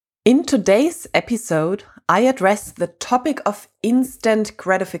In today's episode, I address the topic of instant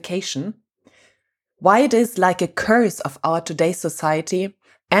gratification, why it is like a curse of our today's society,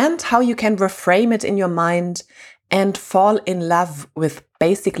 and how you can reframe it in your mind and fall in love with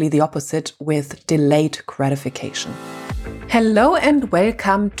basically the opposite, with delayed gratification. Hello and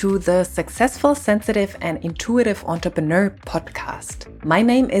welcome to the Successful, Sensitive and Intuitive Entrepreneur podcast. My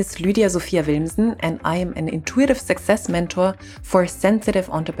name is Lydia Sophia Wilmsen and I am an intuitive success mentor for sensitive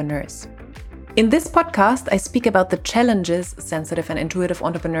entrepreneurs. In this podcast, I speak about the challenges sensitive and intuitive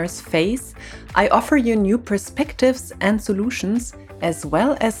entrepreneurs face. I offer you new perspectives and solutions, as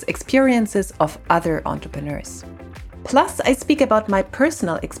well as experiences of other entrepreneurs. Plus, I speak about my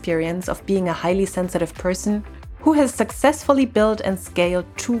personal experience of being a highly sensitive person who has successfully built and scaled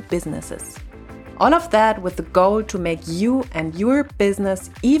 2 businesses. All of that with the goal to make you and your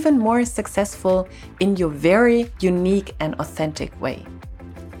business even more successful in your very unique and authentic way.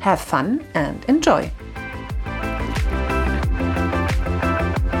 Have fun and enjoy.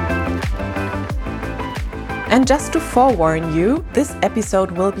 And just to forewarn you, this episode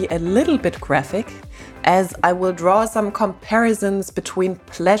will be a little bit graphic, as I will draw some comparisons between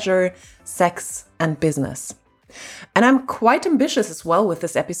pleasure, sex, and business. And I'm quite ambitious as well with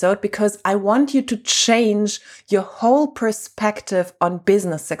this episode because I want you to change your whole perspective on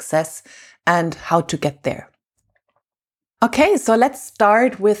business success and how to get there. Okay, so let's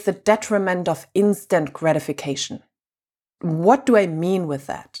start with the detriment of instant gratification. What do I mean with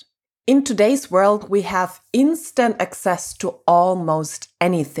that? In today's world, we have instant access to almost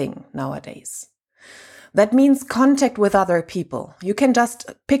anything nowadays. That means contact with other people. You can just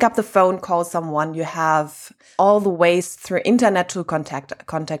pick up the phone, call someone. You have all the ways through internet to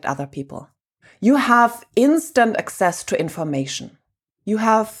contact other people. You have instant access to information. You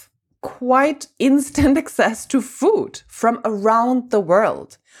have quite instant access to food from around the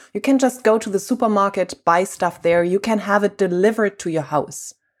world. You can just go to the supermarket, buy stuff there. You can have it delivered to your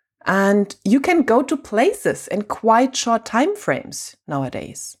house. And you can go to places in quite short time frames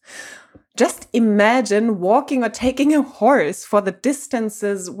nowadays. Just imagine walking or taking a horse for the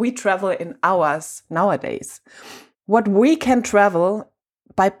distances we travel in hours nowadays. What we can travel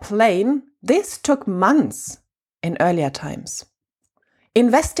by plane, this took months in earlier times.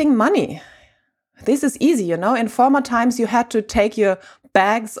 Investing money, this is easy, In former times, you had to take your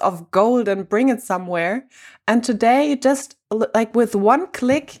bags of gold and bring it somewhere. And today, just like with one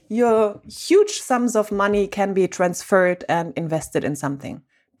click, your huge sums of money can be transferred and invested in something.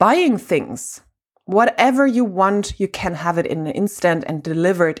 Buying things, whatever you want, you can have it in an instant and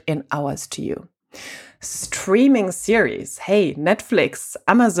delivered in hours to you. Streaming series, hey, Netflix,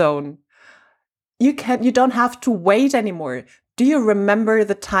 Amazon, you don't have to wait anymore. Do you remember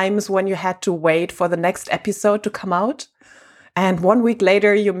the times when you had to wait for the next episode to come out? And 1 week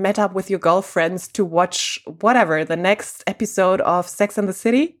later, you met up with your girlfriends to watch the next episode of Sex and the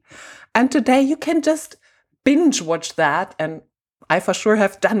City? And today you can just binge watch that, and I for sure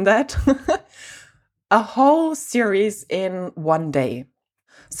have done that. A whole series in one day.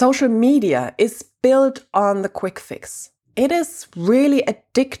 Social media is built on the quick fix. It is really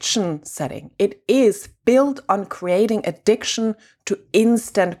addiction setting. It is built on creating addiction to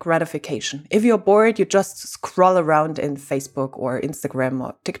instant gratification. If you're bored, you just scroll around in Facebook or Instagram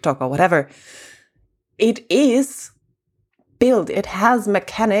or TikTok or whatever. It is built. It has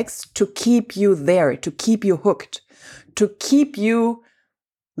mechanics to keep you there, to keep you hooked, to keep you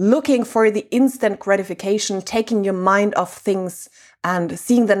looking for the instant gratification, taking your mind off things and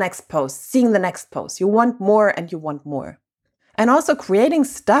seeing the next post. You want more and you want more. And also creating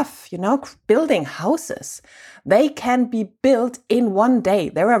stuff, building houses. They can be built in one day.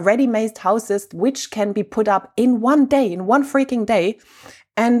 There are ready-made houses which can be put up in one day, in one freaking day.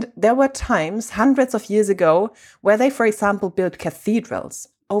 And there were times, hundreds of years ago, where they, for example, built cathedrals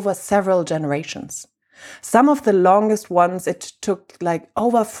over several generations. Some of the longest ones, it took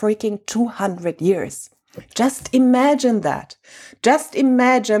over freaking 200 years. Just imagine that. Just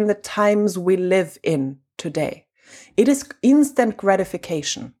imagine the times we live in today. It is instant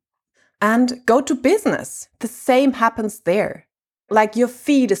gratification. And go to business. The same happens there. Your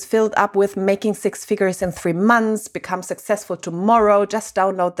feed is filled up with making 6 figures in 3 months, become successful tomorrow, just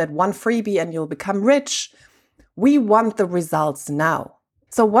download that one freebie and you'll become rich. We want the results now.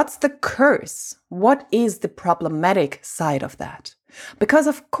 So what's the curse? What is the problematic side of that? Because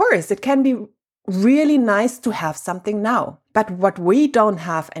of course, it can be really nice to have something now. But what we don't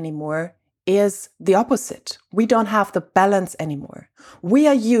have anymore is the opposite. We don't have the balance anymore. We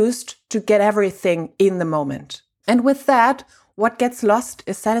are used to get everything in the moment. And with that, what gets lost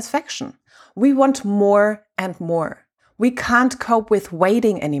is satisfaction. We want more and more. We can't cope with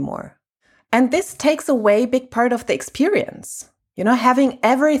waiting anymore. And this takes away a big part of the experience. Having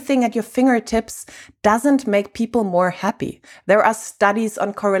everything at your fingertips doesn't make people more happy. There are studies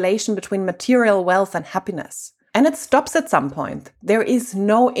on correlation between material wealth and happiness. And it stops at some point. There is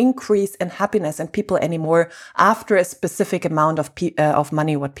no increase in happiness in people anymore after a specific amount of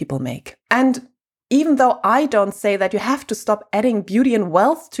money what people make. And even though I don't say that you have to stop adding beauty and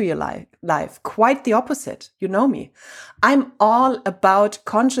wealth to your life, quite the opposite. You know me. I'm all about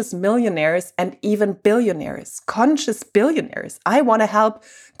conscious millionaires and even billionaires, conscious billionaires. I want to help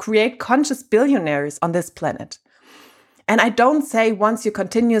create conscious billionaires on this planet. And I don't say once you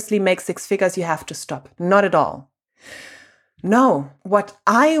continuously make 6 figures, you have to stop. Not at all. No, what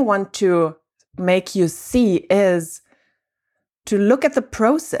I want to make you see is to look at the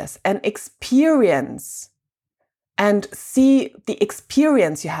process and experience and see the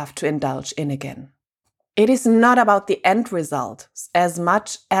experience you have to indulge in again. It is not about the end result as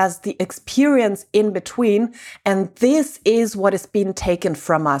much as the experience in between. And this is what is being taken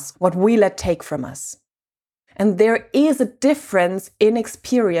from us, what we let take from us. And there is a difference in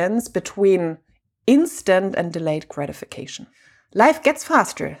experience between instant and delayed gratification. Life gets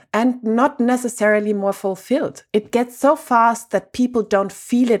faster and not necessarily more fulfilled. It gets so fast that people don't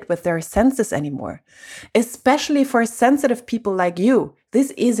feel it with their senses anymore. Especially for sensitive people like you,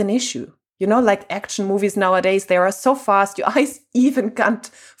 this is an issue. Like action movies nowadays, they are so fast, your eyes even can't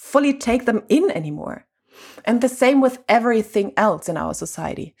fully take them in anymore. And the same with everything else in our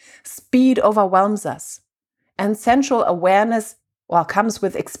society. Speed overwhelms us. And sensual awareness, comes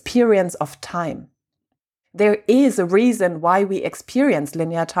with experience of time. There is a reason why we experience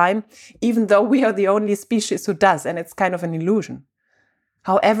linear time, even though we are the only species who does, and it's kind of an illusion.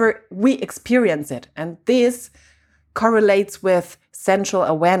 However, we experience it, and this correlates with sensual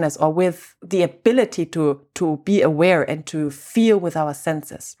awareness or with the ability to be aware and to feel with our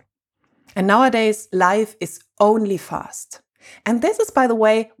senses. And nowadays, life is only fast. And this is, by the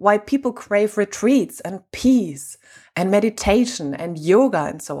way, why people crave retreats and peace and meditation and yoga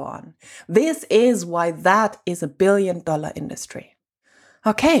and so on. This is why that is a billion-dollar industry.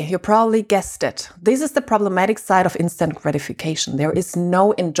 Okay, you probably guessed it. This is the problematic side of instant gratification. There is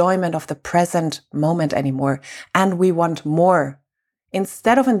no enjoyment of the present moment anymore, and we want more.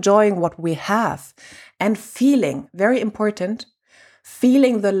 Instead of enjoying what we have and feeling, very important,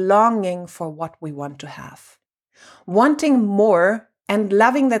 feeling the longing for what we want to have. Wanting more and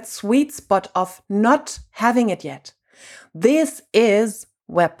loving that sweet spot of not having it yet. This is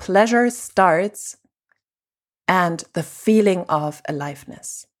where pleasure starts and the feeling of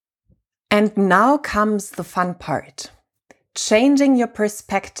aliveness. And now comes the fun part. Changing your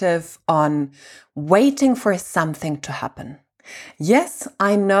perspective on waiting for something to happen. Yes,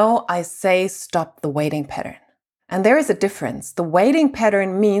 I know I say stop the waiting pattern. And there is a difference. The waiting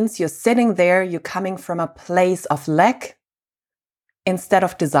pattern means you're sitting there, you're coming from a place of lack instead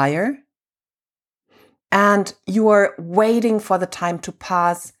of desire. And you are waiting for the time to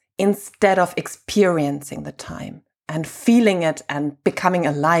pass instead of experiencing the time and feeling it and becoming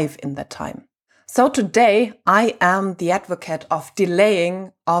alive in that time. So today I am the advocate of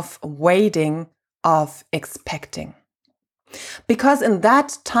delaying, of waiting, of expecting. Because in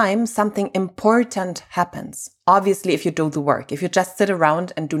that time, something important happens. Obviously, if you do the work, if you just sit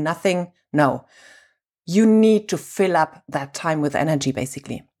around and do nothing, no. You need to fill up that time with energy,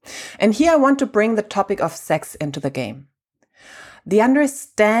 basically. And here I want to bring the topic of sex into the game. The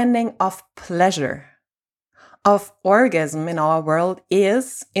understanding of pleasure, of orgasm in our world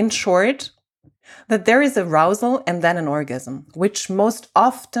is, in short, that there is arousal and then an orgasm, which most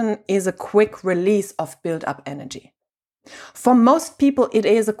often is a quick release of built-up energy. For most people, it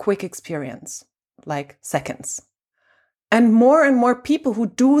is a quick experience, like seconds. And more people who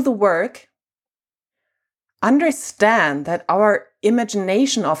do the work understand that our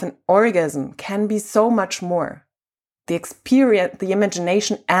imagination of an orgasm can be so much more. The experience, the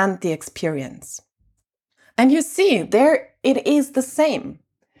imagination and the experience. And you see, there it is the same.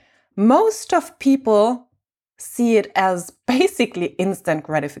 Most of people see it as basically instant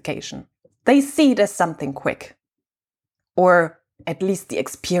gratification. They see it as something quick. Or at least the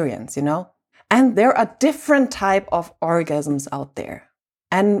experience, And there are different type of orgasms out there.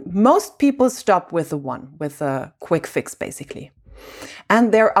 And most people stop with with a quick fix, basically.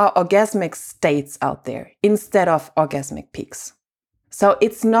 And there are orgasmic states out there instead of orgasmic peaks. So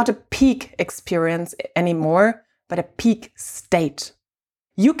it's not a peak experience anymore, but a peak state.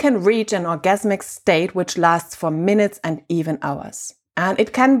 You can reach an orgasmic state which lasts for minutes and even hours. And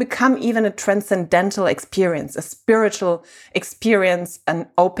it can become even a transcendental experience, a spiritual experience, an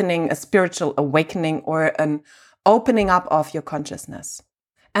opening, a spiritual awakening, or an opening up of your consciousness.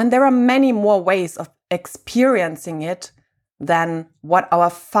 And there are many more ways of experiencing it than what our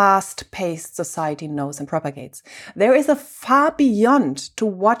fast-paced society knows and propagates. There is a far beyond to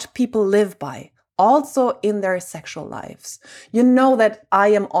what people live by, also in their sexual lives. You know that I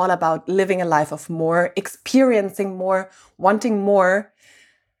am all about living a life of more, experiencing more, wanting more.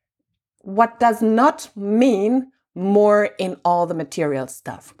 What does not mean more in all the material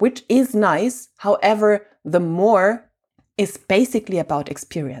stuff, which is nice. However, the more is basically about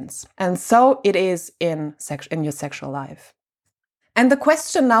experience. And so it is in your sexual life. And the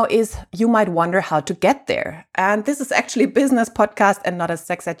question now is, you might wonder how to get there. And this is actually a business podcast and not a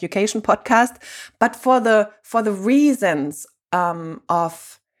sex education podcast. But for the reasons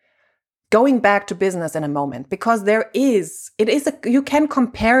of going back to business in a moment, because you can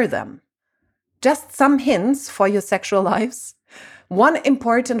compare them. Just some hints for your sexual lives. One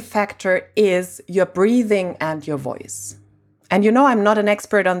important factor is your breathing and your voice. And you know, I'm not an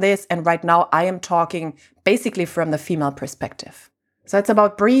expert on this. And right now I am talking basically from the female perspective. So it's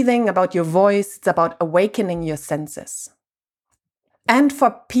about breathing, about your voice. It's about awakening your senses. And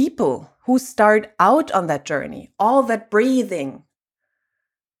for people who start out on that journey, all that breathing,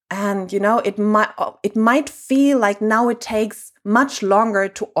 and you know, it might feel like now it takes much longer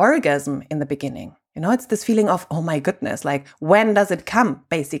to orgasm in the beginning. You know, it's this feeling of, oh my goodness, like when does it come?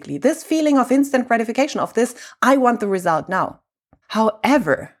 Basically, this feeling of instant gratification of this, I want the result now.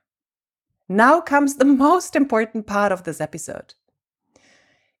 However, now comes the most important part of this episode.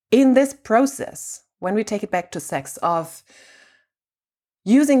 In this process, when we take it back to sex, of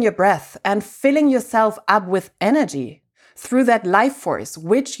using your breath and filling yourself up with energy through that life force,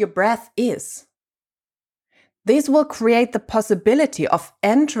 which your breath is, this will create the possibility of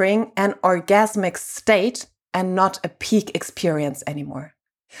entering an orgasmic state and not a peak experience anymore.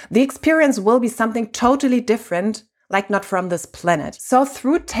 The experience will be something totally different, like not from this planet. So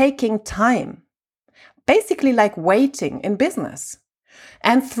through taking time, basically like waiting in business,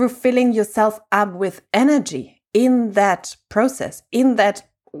 and through filling yourself up with energy in that process, in that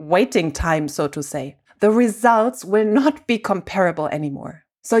waiting time, so to say, the results will not be comparable anymore.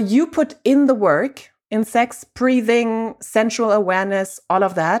 So you put in the work in sex, breathing, sensual awareness, all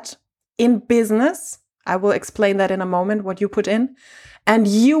of that. In business, I will explain that in a moment, what you put in. And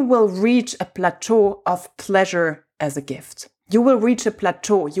you will reach a plateau of pleasure as a gift. You will reach a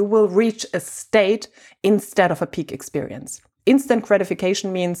plateau. You will reach a state instead of a peak experience. Instant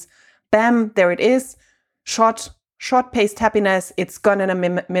gratification means, bam, there it is. Short-paced happiness. It's gone in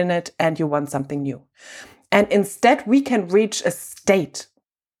a minute and you want something new. And instead, we can reach a state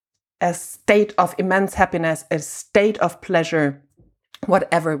of immense happiness, a state of pleasure,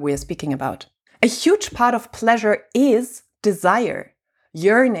 whatever we're speaking about. A huge part of pleasure is desire,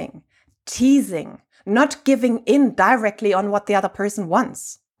 yearning, teasing, not giving in directly on what the other person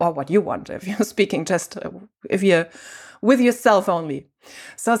wants or what you want, if you're speaking if you're with yourself only.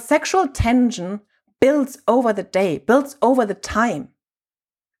 So sexual tension builds over the day, builds over the time.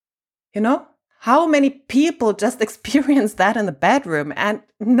 You know? How many people just experience that in the bedroom? And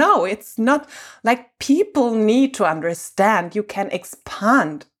no, it's not like people need to understand you can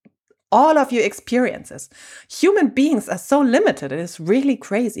expand all of your experiences. Human beings are so limited. It is really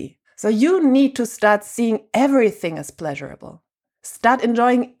crazy. So you need to start seeing everything as pleasurable. Start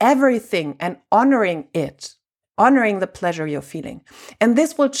enjoying everything and honoring it, honoring the pleasure you're feeling. And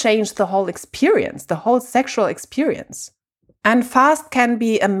this will change the whole experience, the whole sexual experience. And fast can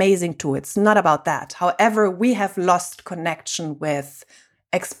be amazing too. It's not about that. However, we have lost connection with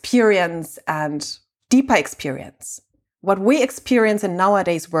experience and deeper experience. What we experience in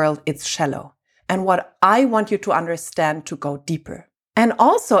nowadays world, it's shallow. And what I want you to understand to go deeper. And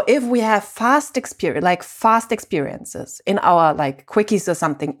also, if we have fast experiences in our quickies or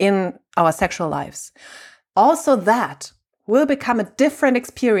something in our sexual lives, also that will become a different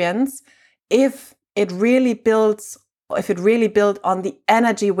experience if it really built on the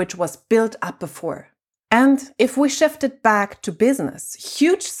energy which was built up before. And if we shift it back to business,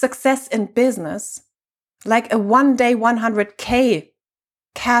 huge success in business, like a 1 day 100K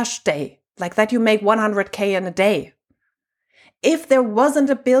cash day, like that you make 100K in a day. If there wasn't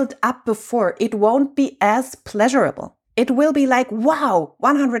a build up before, it won't be as pleasurable. It will be like, wow,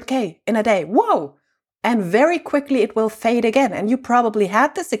 100K in a day, whoa. And very quickly it will fade again. And you probably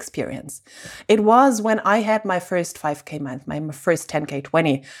had this experience. It was when I had my first 5K month, my first 10K,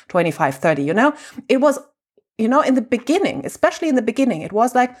 20, 25, 30, It was, in the beginning, especially in the beginning, it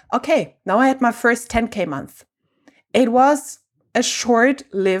was like, okay, now I had my first 10K month. It was a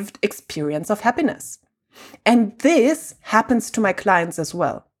short-lived experience of happiness. And this happens to my clients as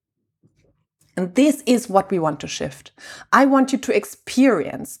well. And this is what we want to shift. I want you to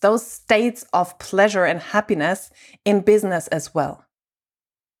experience those states of pleasure and happiness in business as well.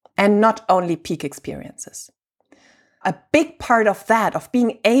 And not only peak experiences. A big part of that, of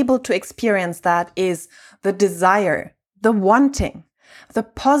being able to experience that, is the desire, the wanting, the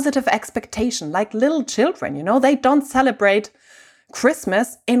positive expectation, like little children, they don't celebrate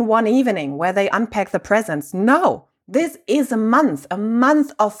Christmas in one evening where they unpack the presents. No, this is a month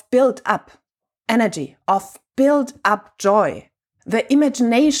of built up energy, of built up joy. The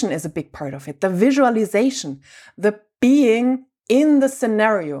imagination is a big part of it, the visualization, the being in the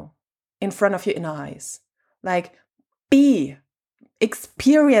scenario in front of your inner eyes. Like,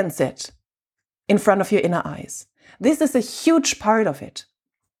 experience it in front of your inner eyes. This is a huge part of it.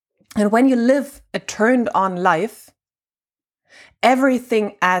 And when you live a turned on life,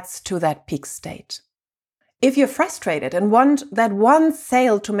 everything adds to that peak state. If you're frustrated and want that one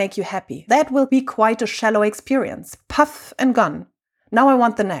sale to make you happy, that will be quite a shallow experience. Puff and gone. Now I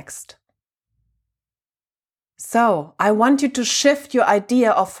want the next. So I want you to shift your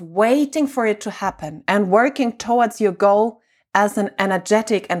idea of waiting for it to happen and working towards your goal as an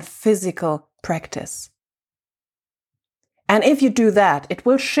energetic and physical practice. And if you do that, it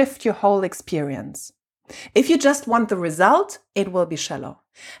will shift your whole experience. If you just want the result, it will be shallow.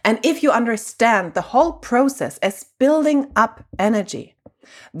 And if you understand the whole process as building up energy,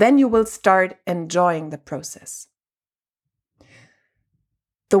 then you will start enjoying the process.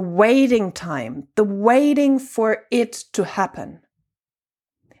 The waiting time, the waiting for it to happen.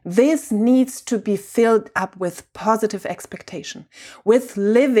 This needs to be filled up with positive expectation, with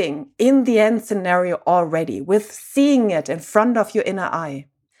living in the end scenario already, with seeing it in front of your inner eye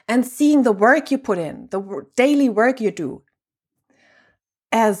and seeing the work you put in, the daily work you do,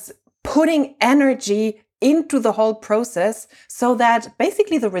 as putting energy into the whole process so that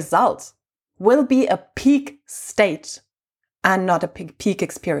basically the result will be a peak state and not a peak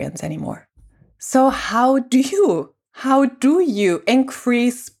experience anymore. So how do you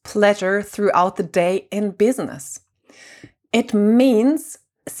increase pleasure throughout the day in business? It means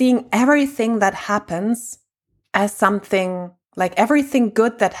seeing everything that happens as something, like everything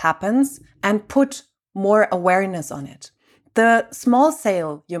good that happens, and put more awareness on it. The small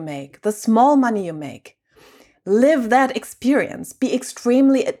sale you make, the small money you make, live that experience. Be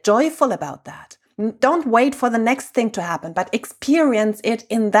extremely joyful about that. Don't wait for the next thing to happen, but experience it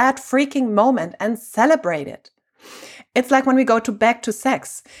in that freaking moment and celebrate it. It's like when we go back to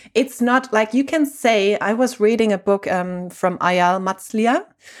sex. It's not like you can say, I was reading a book from Eyal Matzlia.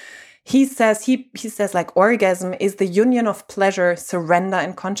 He says like orgasm is the union of pleasure, surrender,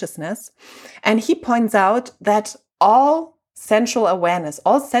 and consciousness. And he points out that all sensual awareness,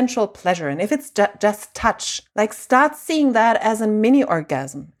 all sensual pleasure, and if it's just touch, like start seeing that as a mini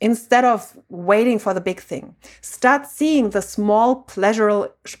orgasm instead of waiting for the big thing. Start seeing the small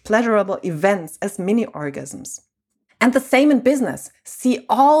pleasurable events as mini orgasms. And the same in business. See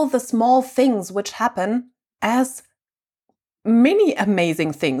all the small things which happen as mini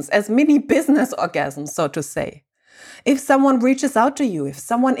amazing things, as mini business orgasms, so to say. If someone reaches out to you, if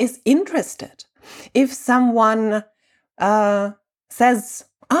someone is interested, if someone says,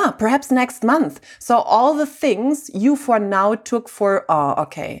 perhaps next month. So all the things you for now took for,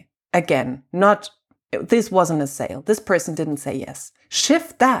 again, this wasn't a sale. This person didn't say yes.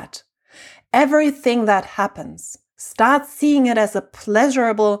 Shift that. Everything that happens, start seeing it as a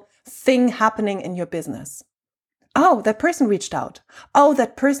pleasurable thing happening in your business. Oh, that person reached out. Oh,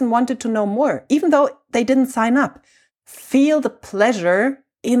 that person wanted to know more, even though they didn't sign up. Feel the pleasure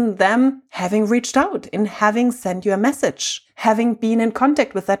in them having reached out, in having sent you a message, having been in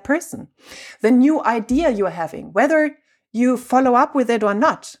contact with that person. The new idea you're having, whether you follow up with it or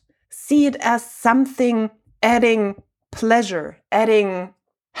not, see it as something adding pleasure, adding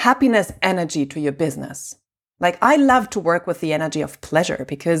happiness energy to your business. Like, I love to work with the energy of pleasure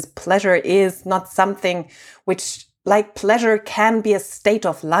because pleasure is not something which, like, pleasure can be a state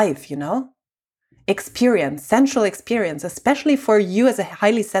of life, Experience, sensual experience, especially for you as a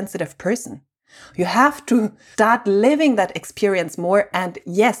highly sensitive person. You have to start living that experience more. And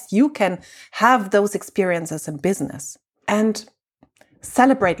yes, you can have those experiences in business and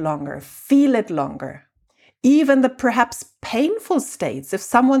celebrate longer, feel it longer. Even the perhaps painful states, if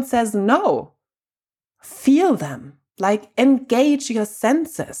someone says no, feel them, like engage your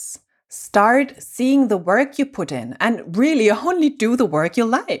senses. Start seeing the work you put in and really only do the work you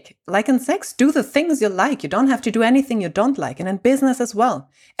like. Like in sex, do the things you like. You don't have to do anything you don't like. And in business as well.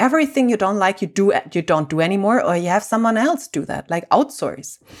 Everything you don't like, you don't do anymore, or you have someone else do that, like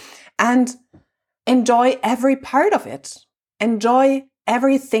outsource. And enjoy every part of it. Enjoy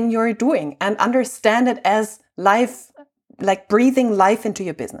everything you're doing and understand it as life, like breathing life into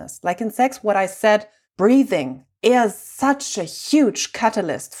your business. Like in sex, what I said, breathing is such a huge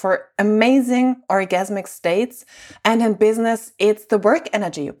catalyst for amazing orgasmic states. And in business, it's the work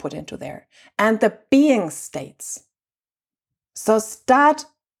energy you put into there and the being states. So start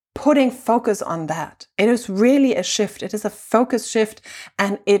putting focus on that. It is really a shift. It is a focus shift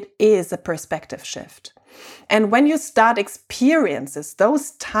and it is a perspective shift. And when you start experiences,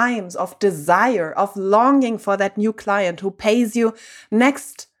 those times of desire, of longing for that new client who pays you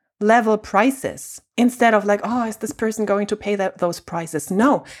next level prices, instead of like, oh, is this person going to pay those prices?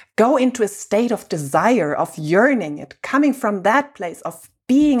 No, go into a state of desire, of yearning, it coming from that place of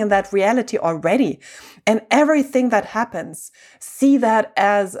being in that reality already. And everything that happens, see that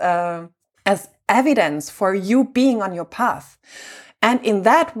as evidence for you being on your path. And in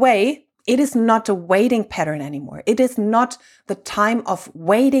that way, it is not a waiting pattern anymore. It is not the time of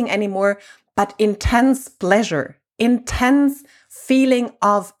waiting anymore, but intense pleasure, intense feeling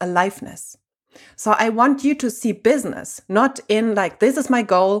of aliveness. So I want you to see business not in like, this is my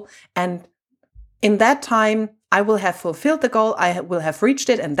goal, and in that time, I will have fulfilled the goal, I will have reached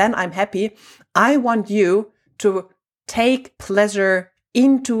it, and then I'm happy. I want you to take pleasure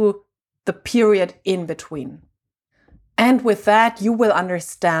into the period in between. And with that, you will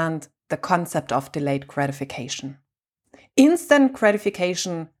understand the concept of delayed gratification. Instant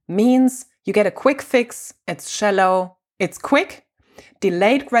gratification means you get a quick fix, it's shallow, it's quick.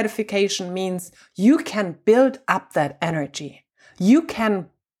 Delayed gratification means you can build up that energy. You can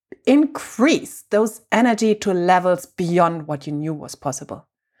increase those energy to levels beyond what you knew was possible.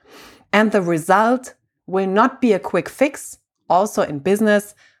 And the result will not be a quick fix, also in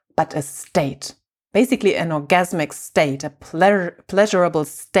business, but a state. Basically an orgasmic state, a pleasurable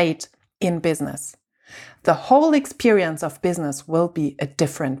state in business. The whole experience of business will be a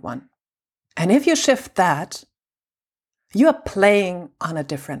different one. And if you shift that, you are playing on a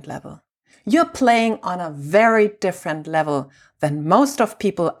different level. You're playing on a very different level than most of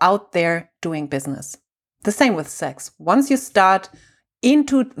people out there doing business. The same with sex. Once you start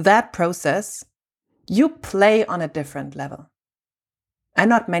into that process, you play on a different level. And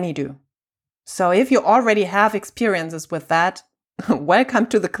not many do. So if you already have experiences with that, welcome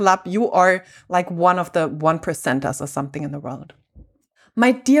to the club. You are like one of the 1%ers or something in the world.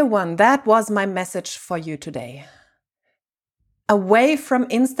 My dear one, that was my message for you today. Away from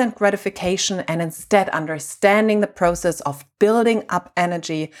instant gratification and instead understanding the process of building up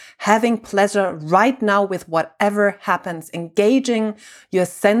energy, having pleasure right now with whatever happens, engaging your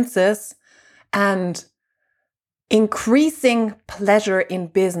senses and increasing pleasure in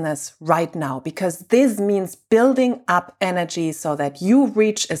business right now, because this means building up energy so that you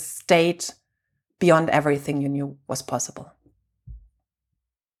reach a state beyond everything you knew was possible.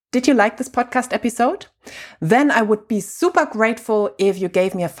 Did you like this podcast episode? Then I would be super grateful if you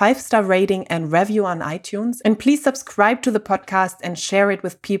gave me a 5-star rating and review on iTunes. And please subscribe to the podcast and share it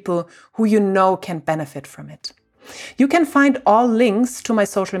with people who you know can benefit from it. You can find all links to my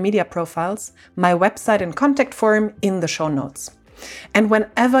social media profiles, my website and contact form in the show notes. And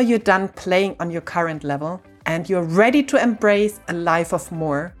whenever you're done playing on your current level and you're ready to embrace a life of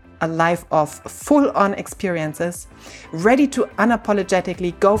more, a life of full-on experiences, ready to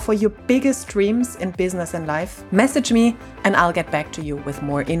unapologetically go for your biggest dreams in business and life, message me and I'll get back to you with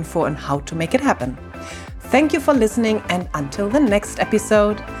more info on how to make it happen. Thank you for listening, and until the next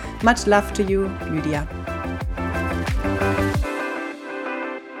episode, much love to you, Lydia.